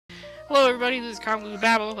Hello everybody, this is Comedy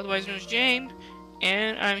Babble, otherwise known as Jane,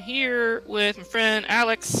 and I'm here with my friend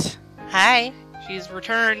Alex. Hi. She's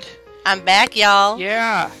returned. I'm back, y'all.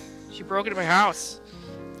 Yeah, she broke into my house.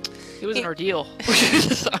 It was an ordeal.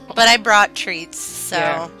 But I brought treats, so...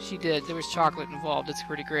 Yeah, she did. There was chocolate involved. It's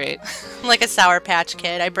pretty great. I'm like a Sour Patch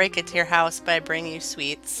Kid. I break into your house, but I bring you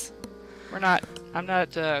sweets. I'm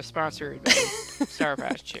not sponsored by Sour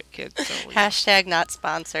Patch Kids. So Hashtag not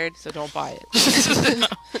sponsored. So don't buy it.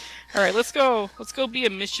 Alright, let's go be a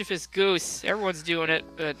mischievous goose. Everyone's doing it,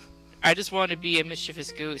 but I just want to be a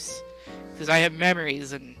mischievous goose. Because I have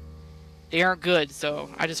memories, and they aren't good, so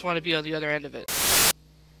I just want to be on the other end of it.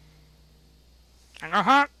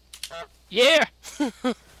 Yeah!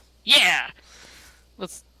 Yeah!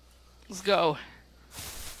 Let's go.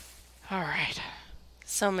 Alright.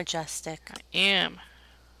 So majestic. I am.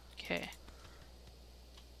 Okay.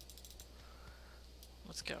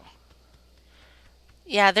 Let's go.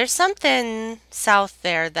 Yeah, there's something south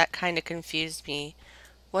there that kind of confused me.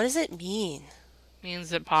 What does it mean? Means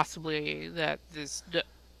that possibly that this...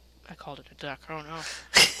 I called it a duck. I don't know.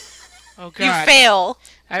 Oh, God. You fail.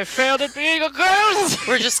 I failed at being a goose!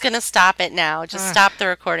 We're just going to stop it now. Just stop the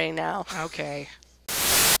recording now. Okay.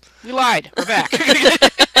 We lied. We're back.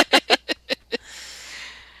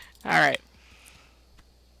 Alright.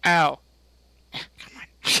 Ow. Come on.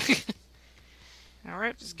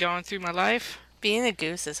 Alright, just going through my life. Being a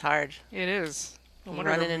goose is hard. It is. No wonder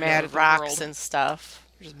Running they're into mad at the rocks world. and stuff.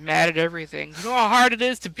 They're just mad at everything. You know how hard it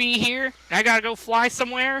is to be here? And I gotta go fly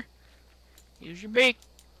somewhere? Use your beak.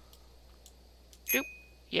 Boop.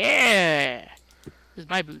 Yeah! This is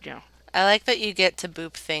my boot now. I like that you get to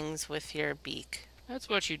boop things with your beak. That's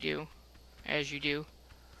what you do. As you do.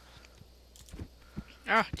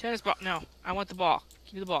 Oh, tennis ball. No, I want the ball.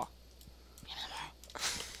 Give me the ball. Give me the ball.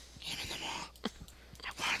 Give me the ball. I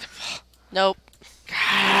want the ball. Nope.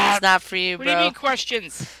 God. It's not for you, What bro. do you mean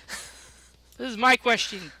questions? This is my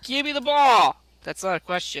question. Give me the ball. That's not a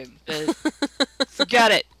question.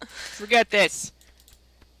 Forget it. Forget this.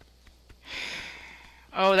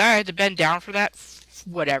 Oh, that I had to bend down for that?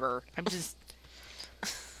 Whatever. I'm just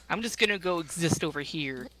gonna go exist over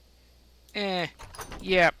here.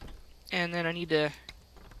 Yep. And then I need to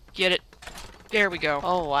get it. There we go.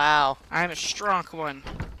 Oh, wow. I'm a strong one.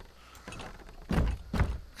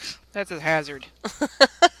 That's a hazard.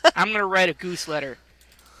 I'm gonna write a goose letter.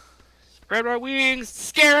 Spread my wings,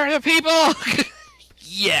 scare the people!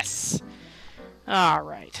 Yes!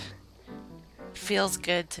 Alright. Feels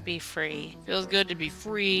good to be free. Feels good to be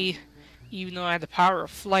free, even though I had the power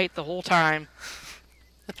of flight the whole time.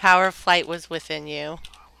 The power of flight was within you.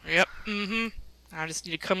 Yep, I just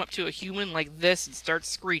need to come up to a human like this and start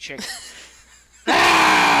screeching.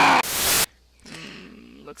 Ah!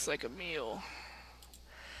 Looks like a meal.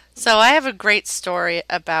 So I have a great story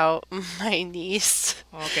about my niece.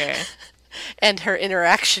 Okay. And her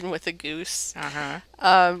interaction with a goose.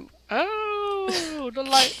 Oh,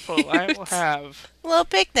 delightful. I will have a little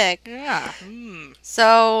picnic. Yeah.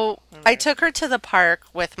 So I took her to the park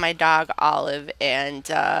with my dog Olive, and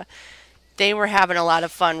they were having a lot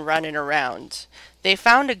of fun running around. They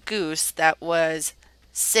found a goose that was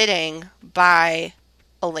sitting by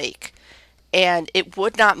a lake, and it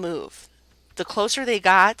would not move. The closer they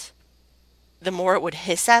got, the more it would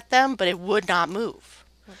hiss at them, but it would not move.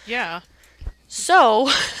 Yeah.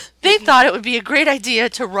 So they thought it would be a great idea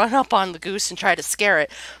to run up on the goose and try to scare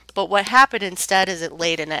it. But what happened instead is it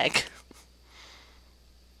laid an egg.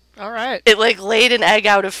 All right. It laid an egg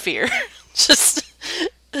out of fear. Just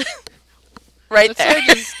right there.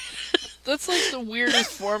 That's like the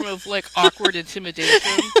weirdest form of awkward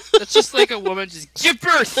intimidation. That's just like a woman just give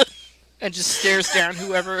birth and just stares down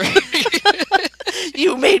whoever.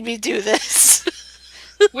 You made me do this.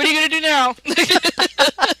 What are you gonna do now?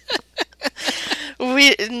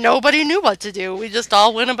 Nobody knew what to do. We just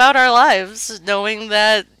all went about our lives knowing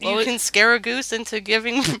that you can scare a goose into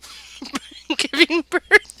giving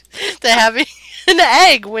birth to having an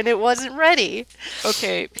egg when it wasn't ready.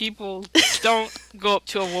 Okay, people, don't go up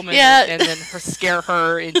to a woman and then scare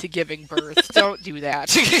her into giving birth. Don't do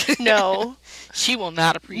that. No. She will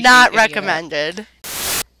not appreciate it. Not recommended.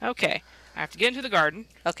 Okay, I have to get into the garden.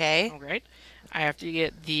 Okay. All right. I have to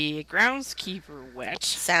get the groundskeeper wet.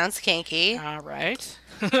 Sounds kinky. All right.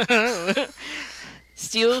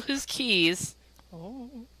 Steal his keys. Oh.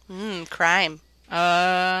 Crime.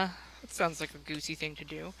 That sounds like a goosey thing to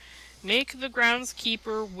do. Make the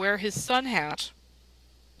groundskeeper wear his sun hat.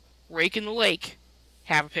 Rake in the lake.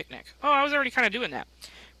 Have a picnic. Oh, I was already kind of doing that.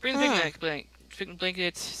 Bring the picnic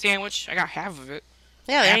blanket sandwich. I got half of it.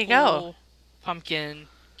 Yeah, there you go. Pumpkin,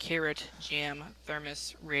 carrot, jam,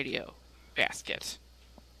 thermos, radio, basket.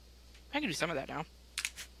 I can do some of that now.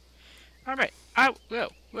 All right. Whoa, whoa,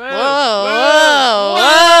 whoa, Whoa, whoa!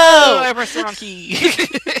 whoa! I pressed the wrong key.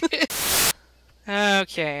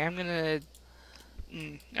 Okay, I'm gonna.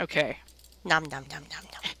 Okay. Nom nom nom nom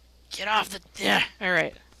nom. Get off the. Yeah. All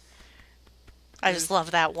right. I just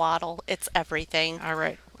love that waddle. It's everything. All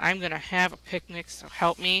right. I'm gonna have a picnic. So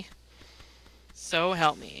help me. So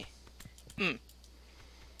help me.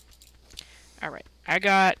 All right. I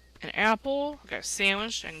got an apple. I got a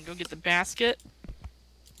sandwich. I can go get the basket.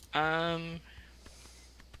 How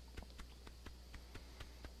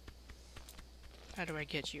do I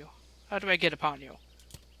get you? How do I get upon you?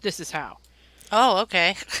 This is how. Oh,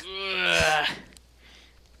 okay. Ugh.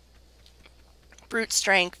 Brute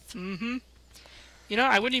strength. Mm-hmm. You know,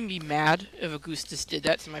 I wouldn't even be mad if a goose just did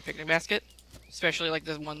that to my picnic basket. Especially like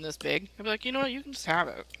this one this big. I'd be like, you know what, you can just have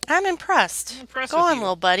it. I'm impressed. I'm impressed Go with on, you.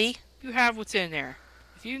 little buddy. You have what's in there.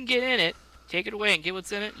 If you can get in it, take it away and get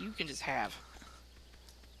what's in it, you can just have.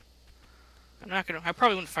 I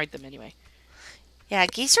probably wouldn't fight them anyway. Yeah,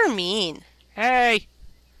 geese are mean. Hey!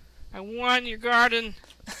 I won your garden.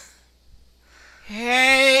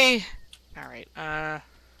 Hey! Alright,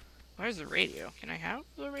 where's the radio? Can I have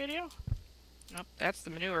the radio? Nope, that's the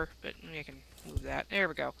manure, but maybe I can move that. There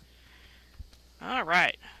we go.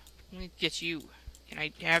 Alright. Let me get you. Can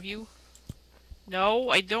I have you? No,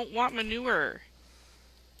 I don't want manure.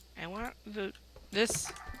 I want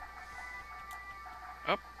this.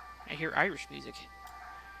 Oh, I hear Irish music.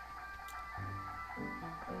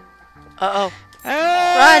 Uh-oh.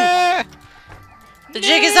 Ah! The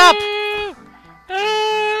jig is up!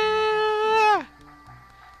 Ah!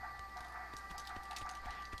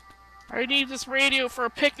 I need this radio for a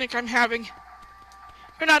picnic I'm having.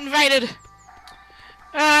 You're not invited.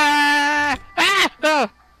 Ah! Ah! Oh!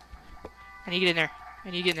 I need to get in there. I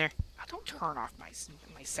need to get in there. Oh, don't turn off my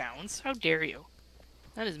sounds. How dare you?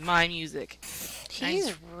 That is my music.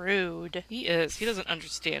 He's rude. He is. He doesn't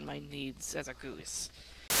understand my needs as a goose.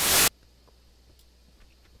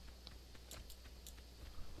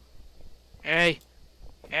 Hey.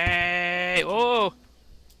 Hey. Oh.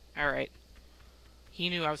 Alright. He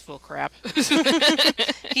knew I was full of crap.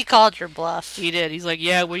 He called your bluff. He did. He's like,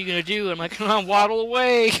 yeah, what are you going to do? I'm like, come on, waddle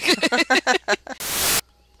away.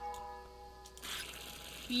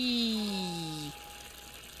 Whee.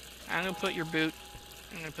 I'm going to put your boot.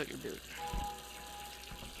 I'm going to put your boot.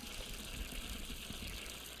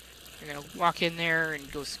 You're going to walk in there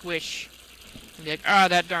and go squish. And be like, ah,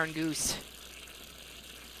 that darn goose.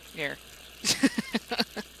 There.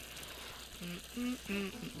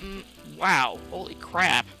 Wow, holy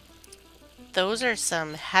crap. Those are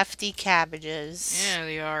some hefty cabbages. Yeah,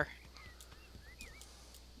 they are.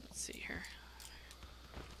 Let's see here.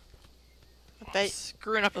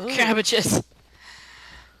 Screwing up your cabbages.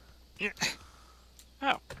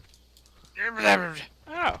 Oh.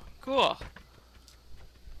 Oh, cool.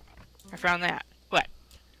 I found that. What?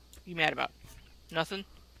 You mad about? Nothing?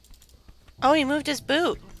 Oh, he moved his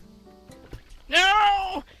boot.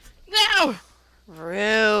 No! No!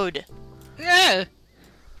 Rude. Yeah.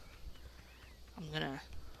 I'm gonna...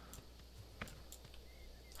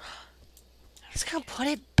 He's gonna put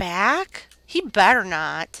it back? He better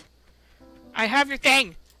not. I have your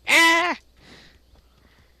thing! Ah!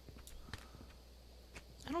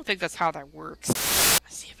 I don't think that's how that works.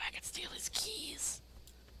 Let's see if I can steal his keys.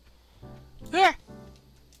 Ah!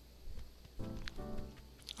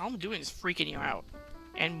 All I'm doing is freaking you out.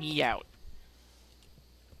 And me out.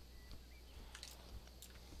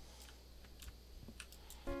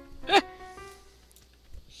 Ah!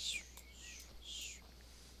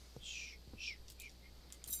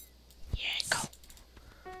 Yes. Go.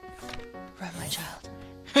 Run, my child.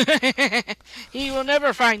 He will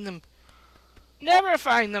never find them. Never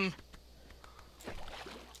find them.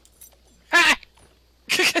 Ha!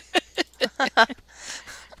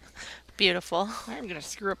 Beautiful. I'm gonna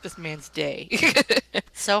screw up this man's day.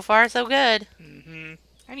 So far, so good.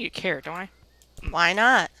 I need a carrot, don't I? Why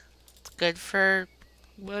not? It's good for...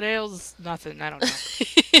 What ails? Nothing. I don't know.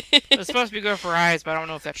 It was supposed to be good for eyes, but I don't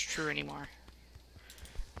know if that's true anymore.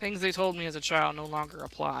 Things they told me as a child no longer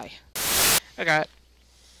apply. I got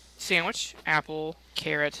sandwich, apple,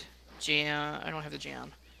 carrot, jam. I don't have the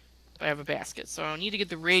jam, but I have a basket. So I need to get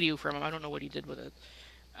the radio from him. I don't know what he did with it.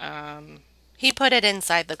 He put it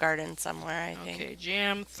inside the garden somewhere, I think. Okay,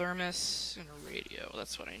 jam, thermos, and a radio.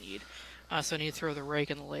 That's what I need. So I need to throw the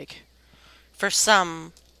rake in the lake. For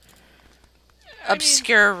some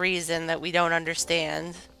obscure reason that we don't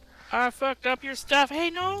understand. I fucked up your stuff. Hey,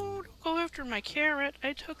 no, don't go after my carrot.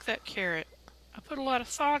 I took that carrot. I put a lot of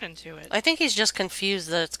thought into it. I think he's just confused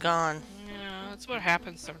that it's gone. Yeah, that's what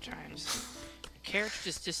happens sometimes. Carrots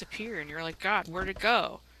just disappear, and you're like, God, where'd it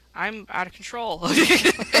go? I'm out of control.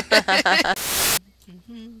 I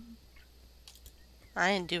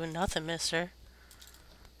ain't doing nothing, mister.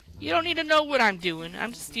 You don't need to know what I'm doing.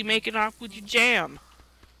 I'm just making off with your jam.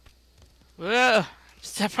 Ugh,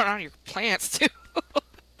 stepping on your plants, too.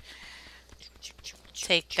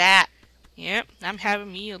 Take that. Yep, I'm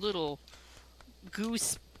having me a little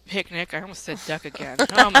goose picnic. I almost said duck again.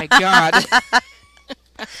 Oh my god.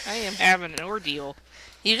 I am having an ordeal.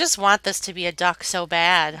 You just want this to be a duck so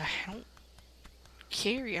bad. I don't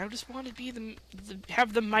care. I just want to be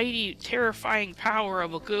have the mighty, terrifying power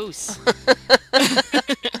of a goose.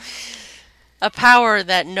 A power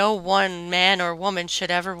that no one man or woman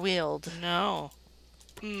should ever wield. No.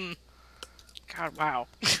 God, wow.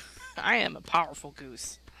 I am a powerful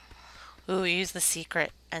goose. Ooh, use the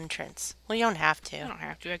secret entrance. Well, you don't have I to. don't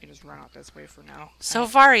have to. I can just run out this way for now. So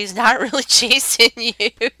far, he's not really chasing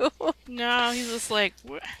you. No, he's just like...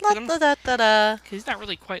 Da-da-da-da-da. He's not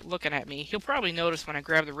really quite looking at me. He'll probably notice when I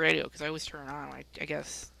grab the radio, because I always turn it on, I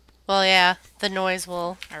guess. Well, yeah, the noise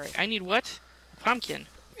will... Alright, I need what? A pumpkin.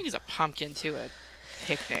 I use a pumpkin to a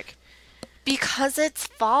picnic. Because it's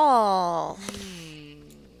fall.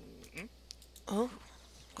 Oh,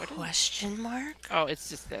 question mark? Oh, it's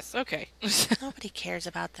just this. Okay. Nobody cares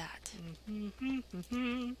about that. I'm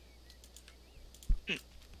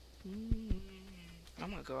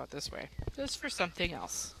gonna go out this way. Just for something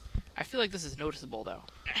else. I feel like this is noticeable, though.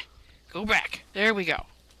 Go back. There we go.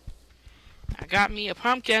 I got me a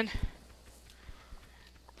pumpkin.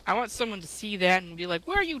 I want someone to see that and be like,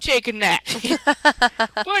 where are you taking that?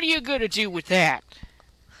 What are you gonna do with that?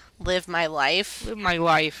 Live my life. Live my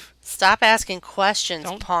life. Stop asking questions,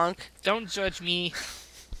 punk. Don't judge me.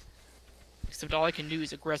 Except all I can do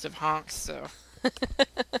is aggressive honks, so...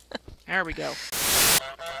 There we go.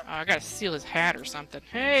 I gotta steal his hat or something.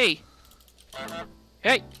 Hey!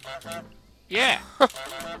 Hey! Yeah! What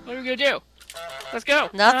are we gonna do? Let's go!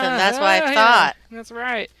 Nothing, that's what I thought. Yeah, that's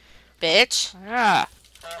right. Bitch. Ah!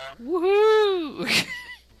 Woohoo!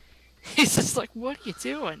 He's just like, what are you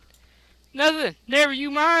doing? Nothing! Never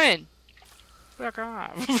you mind! Fuck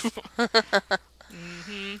off.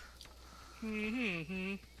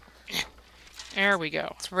 There we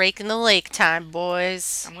go. It's raking the lake time,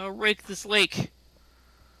 boys. I'm gonna rake this lake.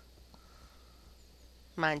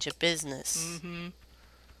 Mind your business.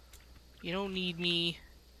 You don't need me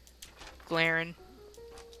glaring.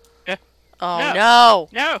 Oh, no.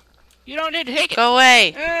 No! You don't need to take it! Go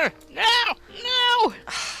away. No! No!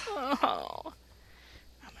 Oh.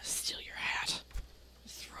 I'm gonna steal your hat.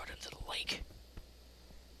 Just throw it into the lake.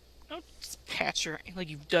 Don't just pat your... like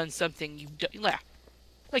you've done something.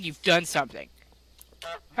 Like you've done something.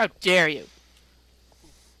 How dare you?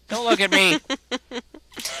 Don't look at me.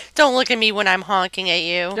 Don't look at me when I'm honking at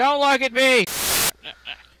you. Don't look at me.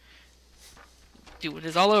 Doing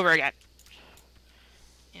this all over again.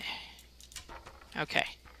 Okay.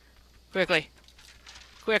 Quickly.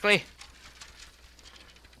 Quickly.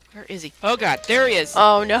 Where is he? Oh god, there he is.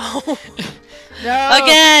 Oh no. No.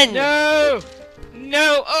 Again. No.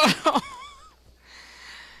 No. Oh.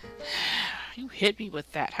 You hit me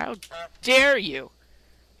with that. How dare you?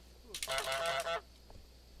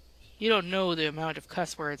 You don't know the amount of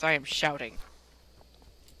cuss words I am shouting.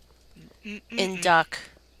 In duck.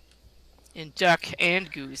 In duck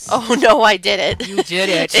and goose. Oh no, I did it. You did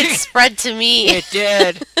it. It spread to me. It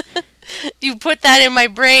did. You put that in my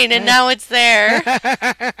brain and now it's there.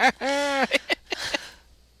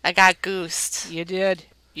 I got goosed. You did.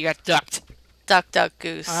 You got ducked. Duck, duck,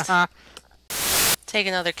 goose. Uh-huh. Take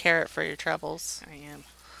another carrot for your troubles. I am.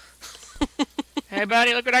 Hey,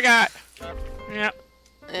 buddy, look what I got. Yep.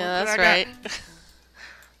 Yeah, that's right.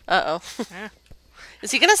 Uh-oh. Yeah.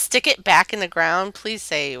 Is he gonna stick it back in the ground? Please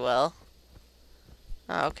say he will.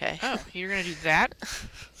 Oh, okay. Oh, you're gonna do that?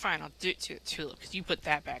 Fine, I'll do it to Tulip, because you put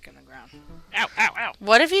that back in the ground. Ow, ow, ow.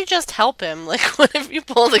 What if you just help him? Like, what if you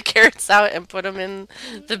pull the carrots out and put them in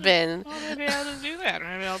the bin? Well, maybe I'll just do that.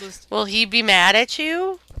 Maybe I'll just... Will he be mad at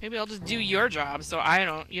you? Maybe I'll just do your job, so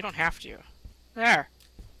you don't have to. There.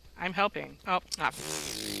 I'm helping. Oh, not...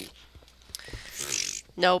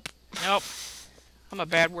 Nope. Nope. I'm a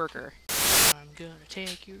bad worker. I'm gonna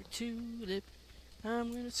take your tulip.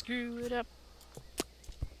 I'm gonna screw it up.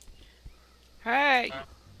 Hey!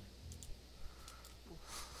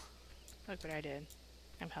 Look what I did.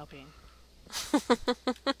 I'm helping. Put it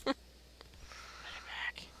back.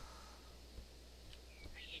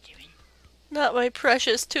 What are you doing? Not my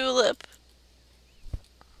precious tulip.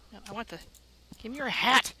 No, I want the... Give me your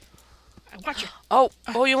hat! I want your... Oh,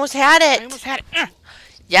 you almost had I it. almost had it.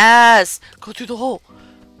 Yes. Go through the hole.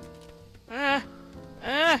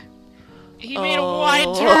 He made a wide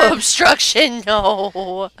Oh, turn. obstruction,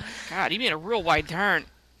 no. God, he made a real wide turn.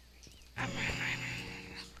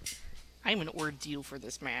 I'm an ordeal for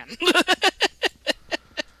this man.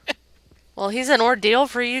 Well, he's an ordeal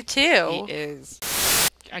for you, He too. is.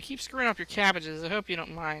 I keep screwing up your cabbages. I hope you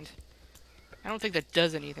don't mind. I don't think that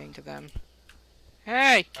does anything to them.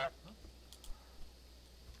 Hey!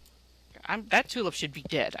 That tulip should be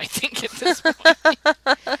dead, I think, at this point.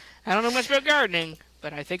 I don't know much about gardening,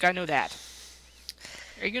 but I think I know that.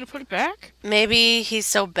 Are you going to put it back? Maybe he's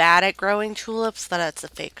so bad at growing tulips that it's a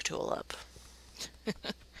fake tulip.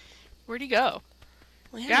 Where'd he go?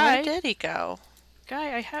 Yeah, Guy. where did he go?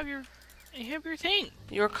 Guy, I have your thing.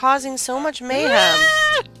 You're causing so much mayhem.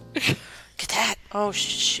 Get that. Oh,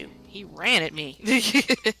 shoot. He ran at me.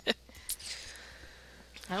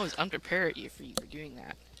 I was unprepared for you for doing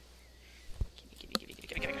that.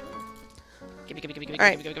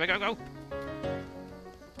 Go.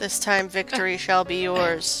 This time victory shall be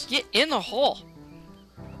yours. Get in the hole.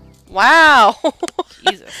 Wow.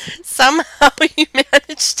 Jesus. Somehow you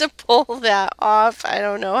managed to pull that off. I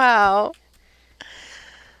don't know how.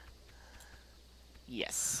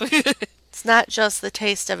 Yes. It's not just the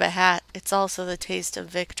taste of a hat, it's also the taste of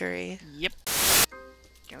victory. Yep.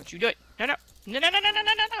 Don't you do it. No.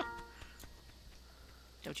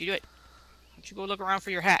 Don't you do it. Don't you go look around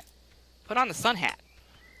for your hat. Put on the sun hat.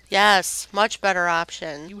 Yes, much better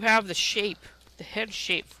option. You have the shape, the head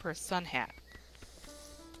shape for a sun hat.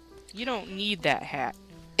 You don't need that hat.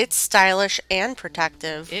 It's stylish and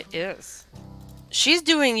protective. It is. She's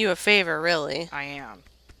doing you a favor, really. I am.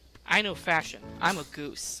 I know fashion. I'm a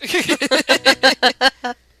goose.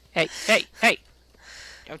 Hey.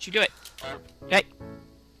 Don't you do it. Hey.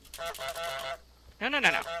 No. No.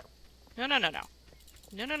 For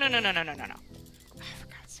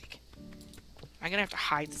God's sake. I'm gonna have to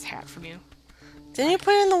hide this hat from you. Didn't you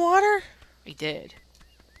put it in the water? I did.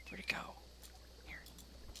 Where'd it go? Here.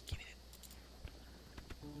 Give me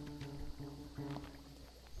it.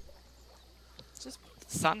 Just put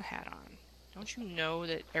the sun hat on. Don't you know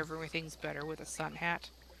that everything's better with a sun hat?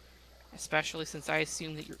 Especially since I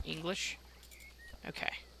assume that you're English.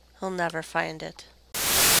 Okay. He'll never find it.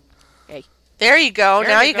 Hey. There you go. There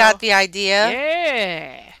Now you you go. got the idea.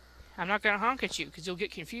 Yeah. I'm not gonna honk at you because you'll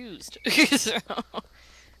get confused. So,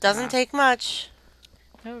 Doesn't take much.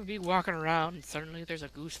 I would be walking around and suddenly there's a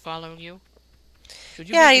goose following you. Should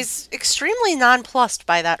you Yeah, be he's extremely nonplussed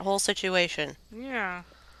by that whole situation. Yeah.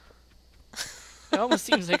 It almost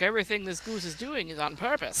seems like everything this goose is doing is on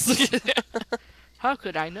purpose. How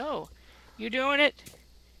could I know? You doing it?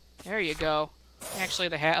 There you go. Actually,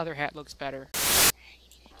 the other hat looks better.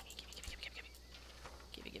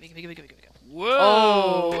 Give me. Whoa!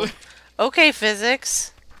 Oh. Okay,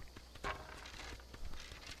 physics.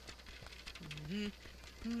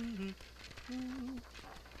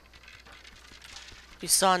 You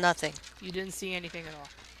saw nothing. You didn't see anything at all.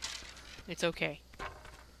 It's okay.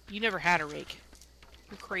 You never had a rake.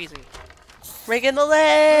 You're crazy. Rake in the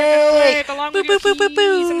leg! Along Boo, with your boo, boo,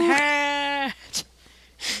 boo, keys and boo. hat.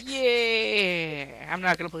 Yeah. I'm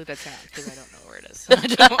not gonna play that sound because I don't know where it is.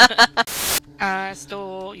 I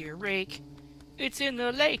stole your rake. It's in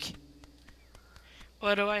the lake.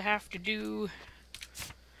 What do I have to do?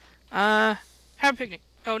 Have a picnic.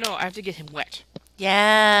 Oh no, I have to get him wet.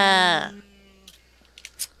 Yeah.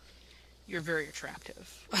 You're very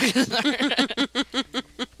attractive.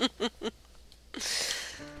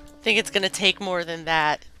 Think it's gonna take more than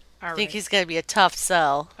that. All Think right. he's gonna be a tough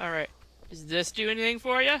sell. All right. Does this do anything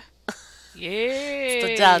for you? Yeah. It's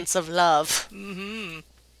the dance of love. Mm-hmm.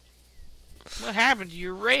 What happened to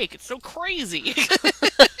your rake? It's so crazy.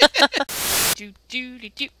 do.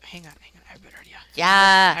 Hang on. I have a better idea.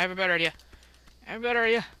 Yeah. I have a better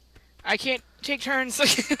idea. I can't take turns.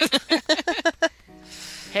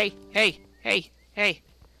 Hey.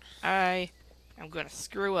 I am gonna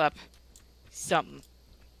screw up something.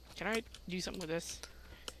 Can I do something with this?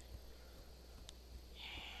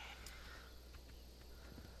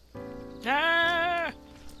 Ah!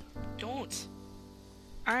 Don't.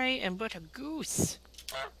 I am but a goose.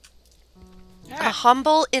 A Ah.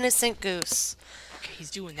 humble, innocent goose. Okay,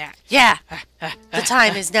 he's doing that. Yeah. The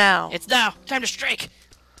time is now. It's now. Time to strike.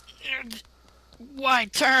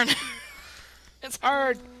 Wide turn. It's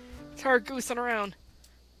hard. It's hard goosing around.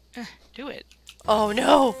 Do it. Oh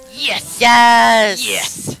no. Yes. Yes.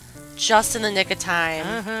 Yes. Just in the nick of time.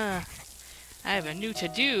 Uh-huh. I have a new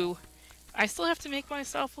to-do. I still have to make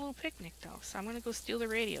myself a little picnic, though, so I'm gonna go steal the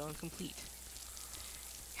radio and complete.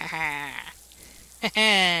 Ha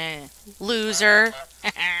ha. Loser.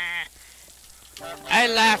 I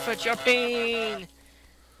laugh at your pain.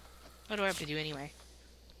 What do I have to do anyway?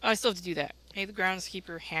 Oh, I still have to do that. May the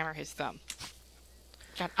groundskeeper hammer his thumb.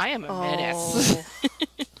 God, I am a menace.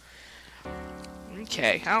 Oh.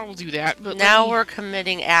 Okay, I'll do that. But Now we're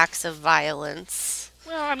committing acts of violence.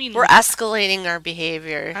 Well, I mean, We're escalating our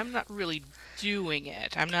behavior. I'm not really doing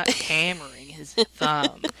it. I'm not hammering his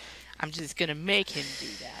thumb. I'm just gonna make him do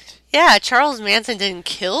that. Yeah, Charles Manson didn't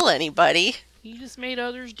kill anybody. He just made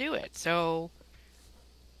others do it. So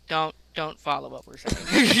don't follow what we're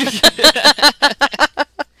saying.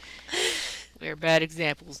 They're bad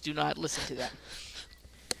examples. Do not listen to them.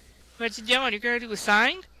 What you doing? You gonna do a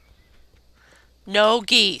sign? No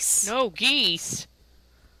geese. No geese.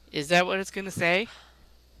 Is that what it's gonna say?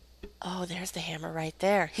 Oh, there's the hammer right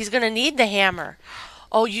there. He's going to need the hammer.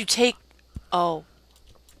 Oh, you take... Oh.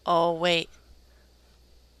 Oh, wait.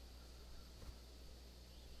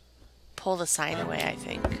 Pull the sign away, I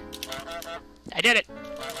think. I did it.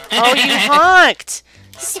 Oh, you honked.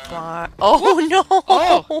 Smart. Oh, no.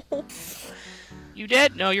 Oh. You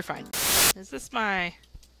did? No, you're fine. Is this my...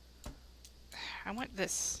 I want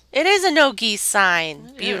this. It is a no geese sign.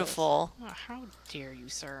 It Beautiful. Oh, how dare you,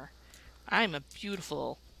 sir? I'm a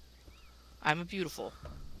beautiful...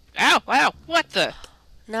 Ow! Ow! What the?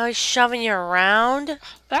 Now he's shoving you around.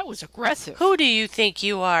 That was aggressive. Who do you think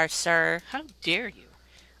you are, sir? How dare you?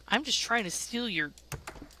 I'm just trying to steal your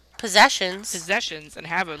Possessions. possessions and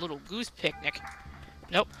have a little goose picnic.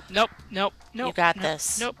 Nope, nope, nope, nope. You got nope,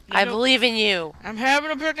 this. Nope, I nope. believe in you. I'm having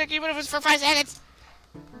a picnic even if it's for 5 seconds.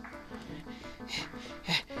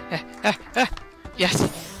 Yes,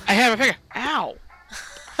 I have a picnic. Ow.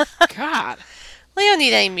 God. Well, you don't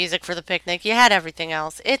need any music for the picnic. You had everything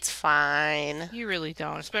else. It's fine. You really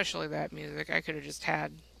don't, especially that music. I could have just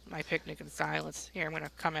had my picnic in silence. Here, I'm going to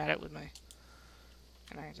come at it with my...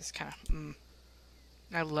 And I just kind of...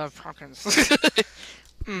 I love pumpkins.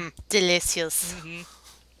 Delicious. Mm-hmm.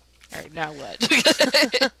 Alright, now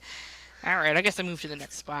what? Alright, I guess I move to the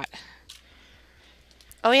next spot.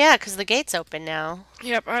 Oh, yeah, because the gate's open now.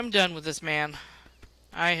 Yep, I'm done with this man.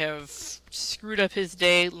 I have screwed up his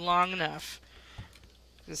day long enough.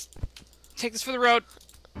 Just take this for the road.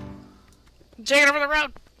 Take it over the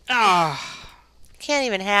road. Ah. Can't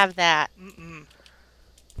even have that. Mm-mm.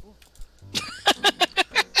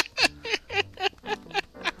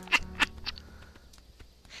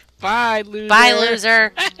 Bye, loser. Bye,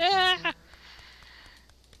 loser.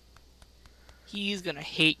 He's gonna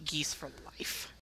hate geese for life.